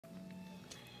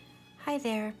Hi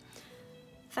there.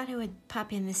 Thought I would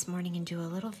pop in this morning and do a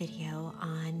little video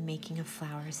on making a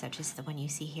flower such as the one you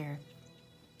see here.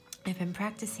 I've been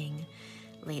practicing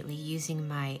lately using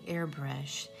my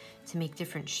airbrush to make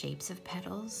different shapes of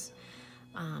petals.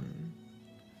 I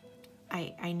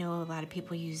know a lot of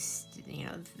people use,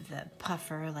 the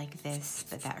puffer like this,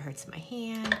 but that hurts my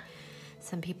hand.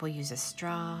 Some people use a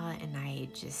straw, and I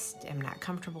just am not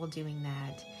comfortable doing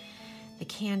that. The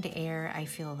canned air, I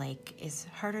feel like, is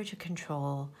harder to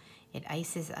control. It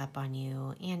ices up on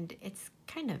you, and it's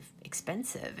kind of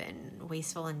expensive and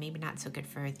wasteful and maybe not so good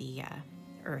for the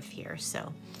earth here.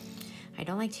 So I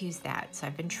don't like to use that. So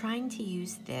I've been trying to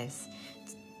use this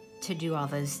to do all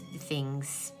those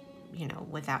things,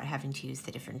 without having to use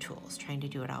the different tools, trying to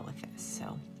do it all with this.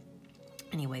 So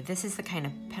anyway, this is the kind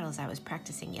of petals I was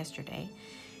practicing yesterday,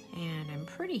 and I'm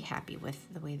pretty happy with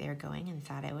the way they're going and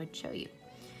thought I would show you.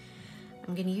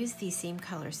 I'm going to use these same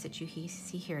colors that you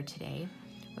see here today,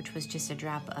 which was just a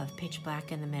drop of pitch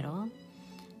black in the middle,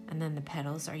 and then the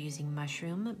petals are using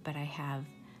mushroom, but I have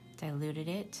diluted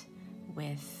it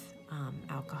with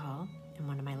alcohol in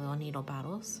one of my little needle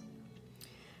bottles.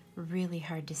 Really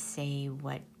hard to say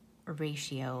what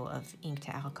ratio of ink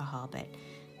to alcohol, but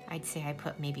I'd say I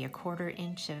put maybe 1/4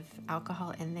 inch of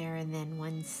alcohol in there and then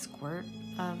 1 squirt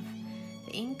of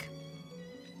the ink.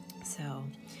 So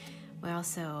we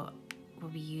also will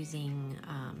be using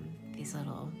these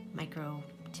little micro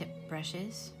tip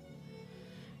brushes,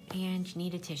 and you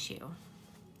need a tissue.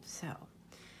 So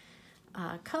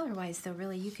color wise though,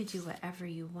 really you could do whatever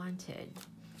you wanted,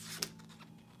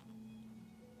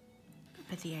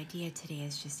 but the idea today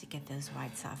is just to get those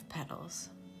wide soft petals.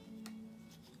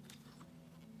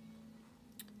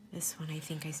 This one, I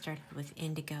think I started with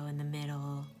indigo in the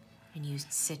middle and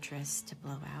used citrus to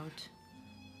blow out.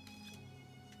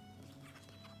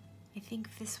 I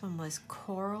think this one was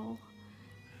coral,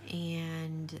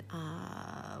 and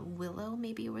willow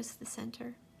maybe was the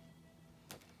center.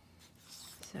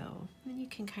 So then you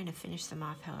can kind of finish them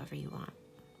off however you want.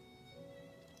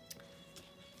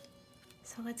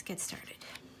 So let's get started.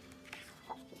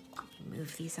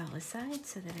 Move these all aside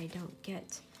so that I don't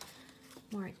get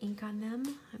more ink on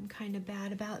them. I'm kind of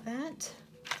bad about that.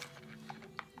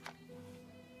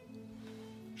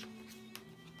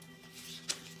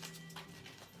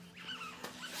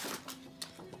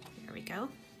 There we go.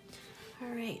 All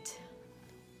right,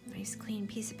 nice clean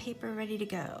piece of paper ready to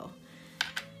go.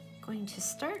 Going to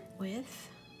start with,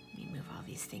 let me move all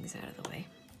these things out of the way.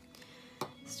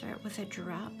 Start with a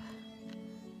drop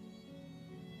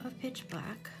of pitch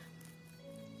black.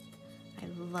 I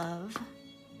love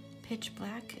pitch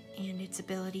black and its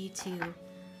ability to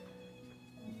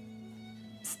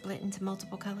split into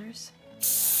multiple colors.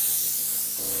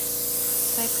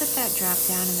 So I put that drop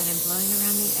down, and then I'm blowing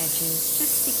around the edges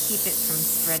just to keep it from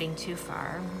spreading too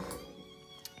far.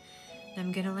 And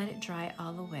I'm gonna let it dry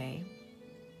all the way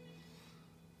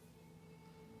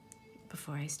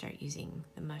before I start using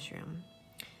the mushroom.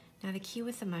 Now the key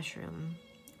with the mushroom,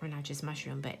 or not just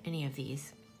mushroom, but any of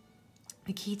these,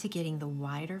 the key to getting the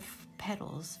wider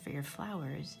petals for your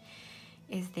flowers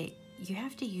is that you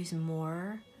have to use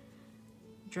more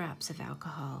drops of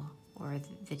alcohol or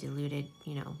the diluted,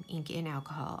 ink in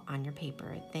alcohol on your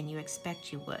paper than you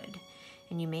expect you would.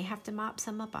 And you may have to mop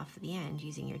some up off the end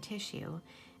using your tissue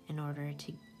in order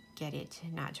to get it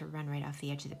not to run right off the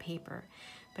edge of the paper.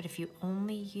 But if you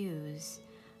only use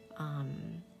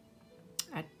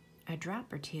a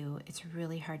drop or two, it's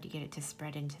really hard to get it to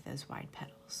spread into those wide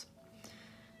petals.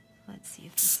 Let's see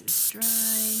if this is dry.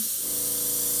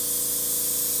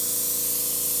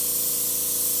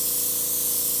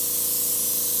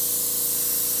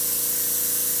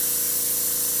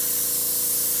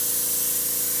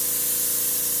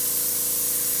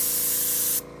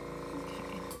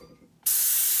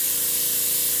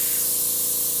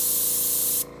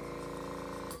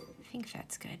 I think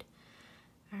that's good.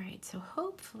 All right, so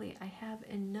hopefully I have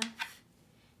enough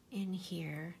in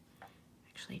here.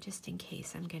 Actually, just in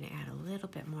case, I'm going to add a little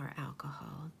bit more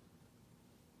alcohol.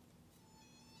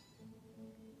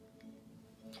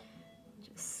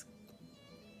 Just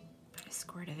put a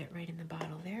squirt of it right in the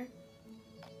bottle there.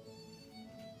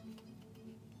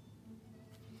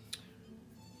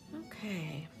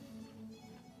 Okay.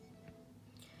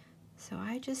 So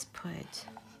I just put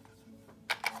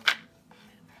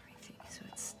everything so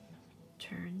it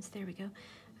turns. There we go.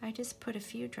 I just put a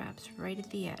few drops right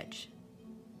at the edge.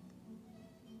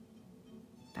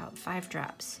 About 5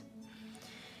 drops.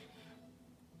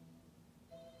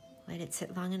 Let it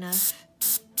sit long enough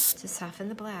to soften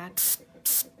the black,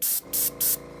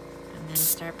 and then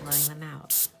start blowing them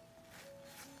out.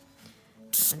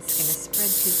 That one's going to spread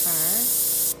too far,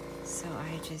 So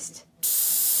I just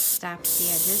stopped the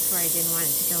edges where I didn't want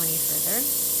it to go any further.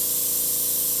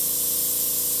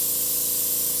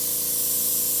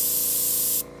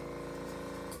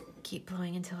 Keep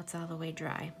blowing until it's all the way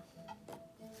dry. Let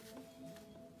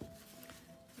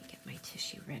me get my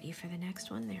tissue ready for the next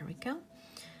one. There we go.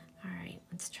 All right,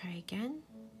 let's try again.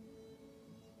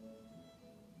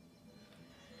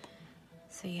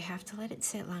 So you have to let it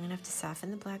sit long enough to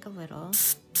soften the black a little.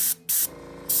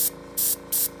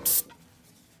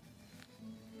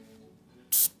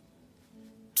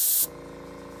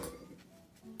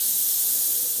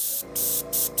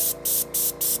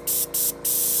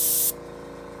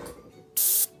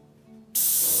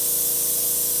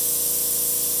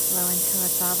 Blow until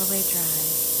it's all the way dry.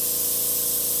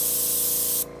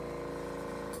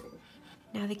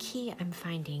 Now the key I'm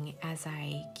finding as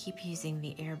I keep using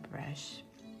the airbrush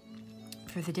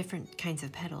for the different kinds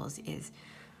of petals is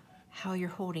how you're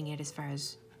holding it as far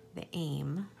as the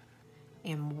aim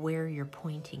and where you're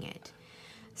pointing it.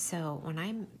 So when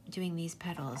I'm doing these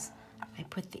petals, I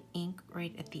put the ink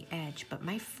right at the edge, but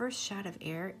my first shot of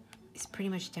air is pretty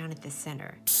much down at the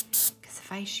center. Because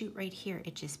if I shoot right here,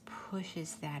 it just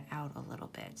pushes that out a little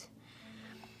bit.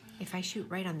 If I shoot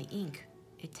right on the ink,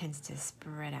 it tends to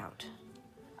spread out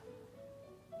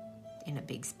in a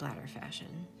big splatter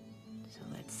fashion. So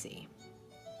let's see.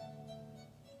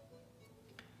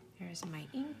 There's my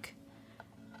ink.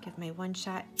 Give my one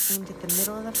shot aimed at the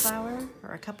middle of the flower,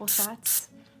 or a couple shots.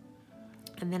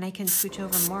 And then I can switch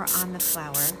over more on the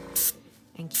flower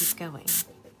and keep going.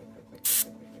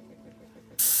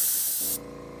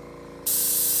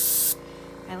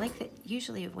 I like that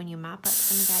usually when you mop up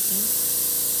some of that ink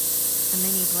and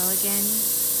then you blow again,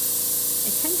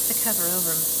 it tends to cover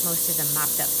over most of the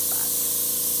mopped up spots.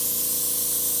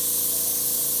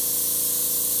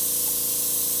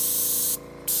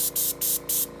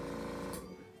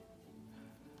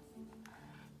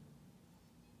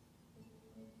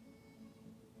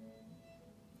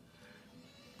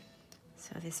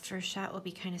 So this first shot will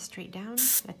be kind of straight down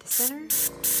at the center.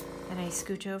 Then I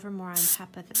scooch over more on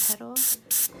top of the petal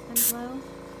and blow.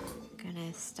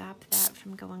 Gonna stop that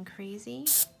from going crazy. And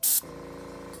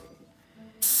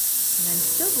I'm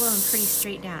still blowing pretty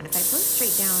straight down. If I blow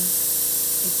straight down,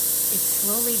 it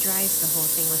slowly dries the whole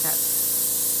thing without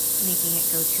making it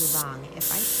go too long. If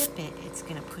I tip it, it's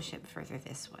gonna push it further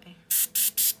this way.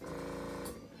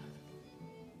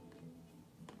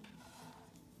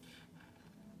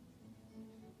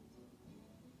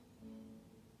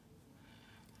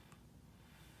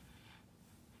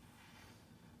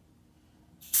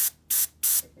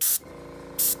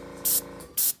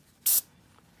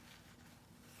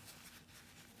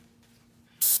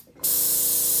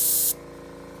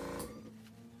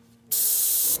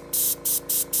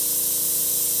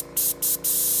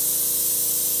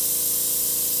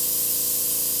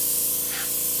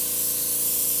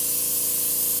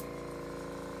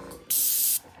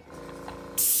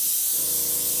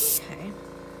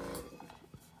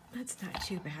 That's not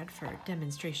too bad for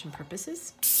demonstration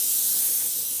purposes.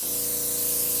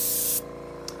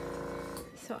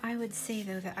 So I would say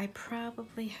though that I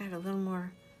probably had a little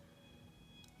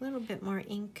bit more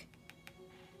ink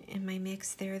in my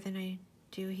mix there than I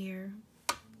do here,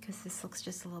 because this looks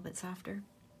just a little bit softer.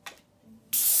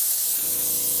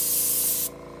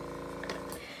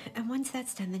 And once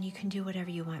that's done, then you can do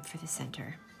whatever you want for the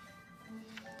center.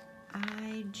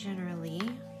 I generally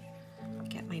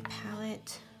get my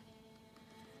palette,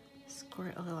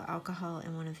 squirt a little alcohol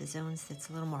in one of the zones that's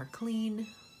a little more clean,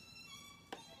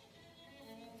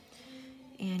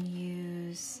 and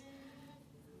use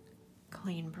a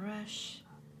clean brush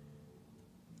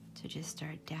to just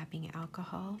start dabbing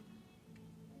alcohol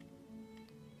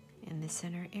in the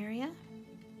center area.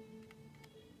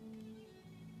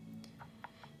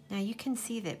 Now you can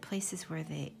see that places where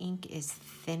the ink is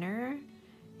thinner,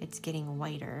 it's getting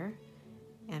whiter,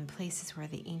 and places where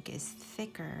the ink is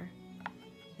thicker,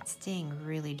 it's staying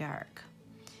really dark.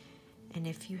 And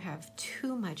if you have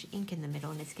too much ink in the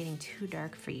middle and it's getting too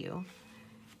dark for you,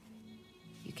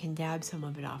 you can dab some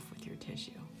of it off with your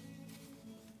tissue.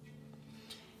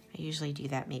 I usually do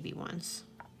that maybe once.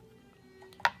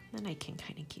 Then I can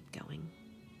kind of keep going.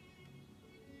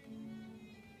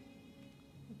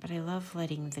 But I love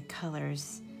letting the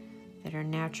colors that are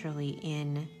naturally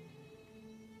in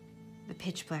the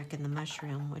pitch black and the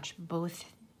mushroom, which both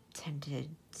tend to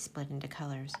split into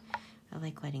colors. I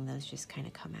like letting those just kind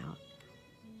of come out,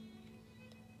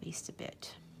 at least a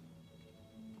bit.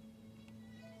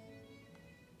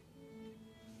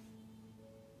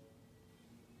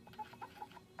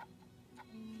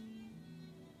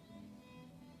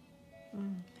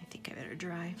 I think I better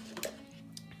dry.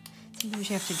 Sometimes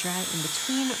you have to dry in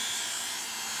between.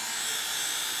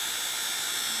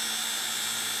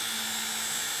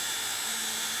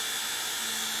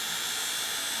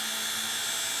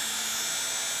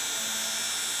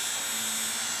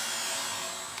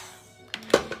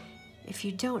 If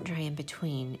you don't dry in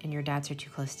between and your dots are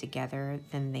too close together,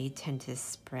 then they tend to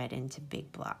spread into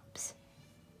big blobs.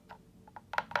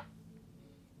 I'll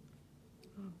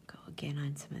go again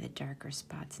on some of the darker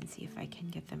spots and see if I can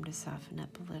get them to soften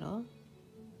up a little.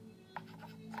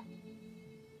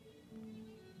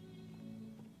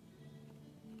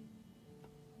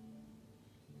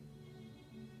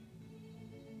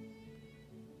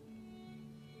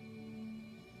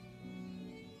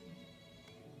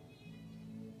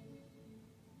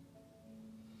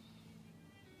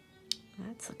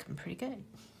 That's looking pretty good.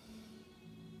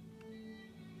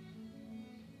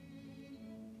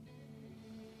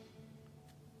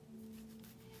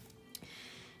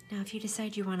 Now, if you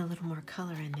decide you want a little more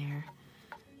color in there,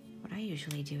 what I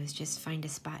usually do is just find a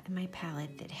spot in my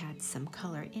palette that had some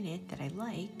color in it that I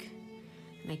like.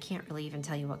 And I can't really even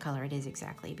tell you what color it is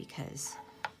exactly because,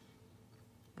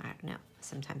 I don't know,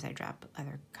 sometimes I drop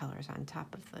other colors on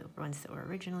top of the ones that were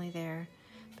originally there.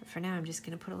 But for now, I'm just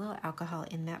going to put a little alcohol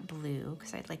in that blue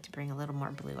because I'd like to bring a little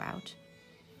more blue out.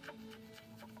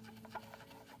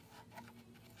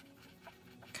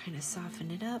 Kind of soften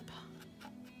it up.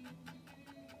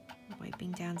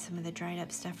 Wiping down some of the dried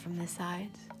up stuff from the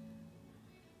sides.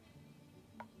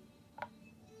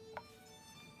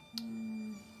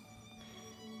 And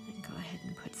go ahead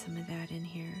and put some of that in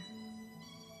here.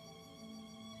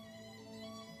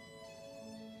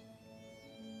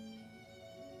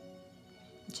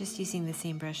 Just using the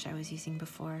same brush I was using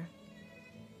before.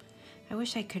 I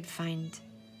wish I could find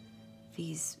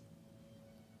these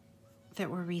that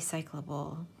were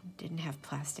recyclable, didn't have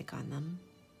plastic on them.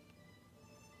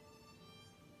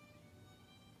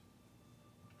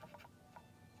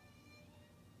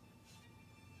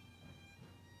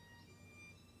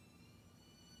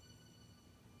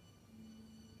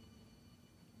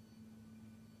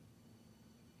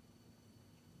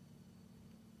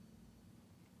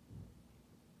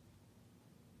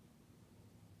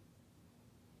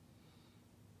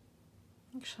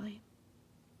 Actually,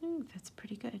 that's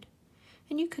pretty good.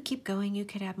 And you could keep going, you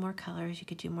could add more colors, you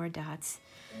could do more dots,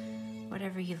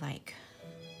 whatever you like.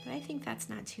 But I think that's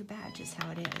not too bad, just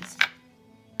how it is.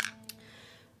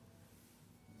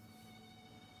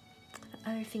 The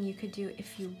other thing you could do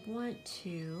if you want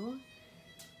to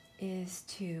is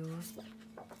to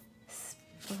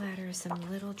splatter some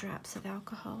little drops of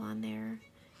alcohol on there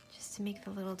just to make the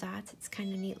little dots. It's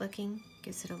kind of neat looking,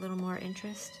 gives it a little more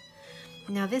interest.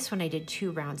 Now this one I did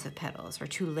 2 rounds of petals, or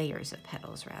 2 layers of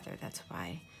petals rather. That's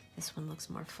why this one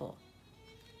looks more full.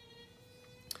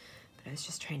 But I was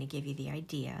just trying to give you the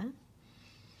idea.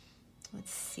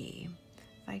 Let's see,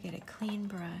 if I get a clean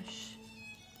brush,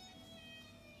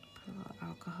 put a little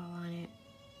alcohol on it,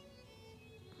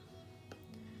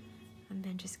 and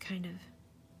then just kind of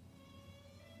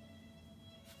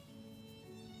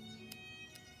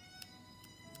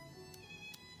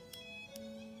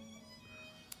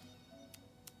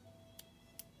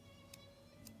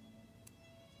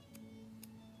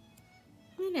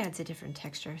it adds a different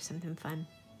texture, something fun.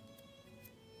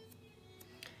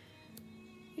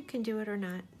 You can do it or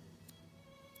not.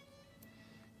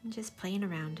 I'm just playing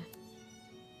around.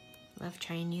 Love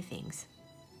trying new things.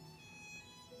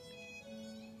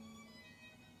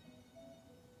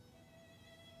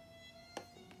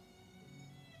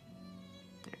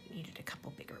 I needed a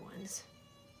couple bigger ones.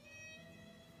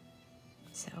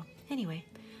 So anyway,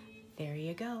 there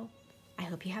you go. I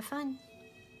hope you have fun.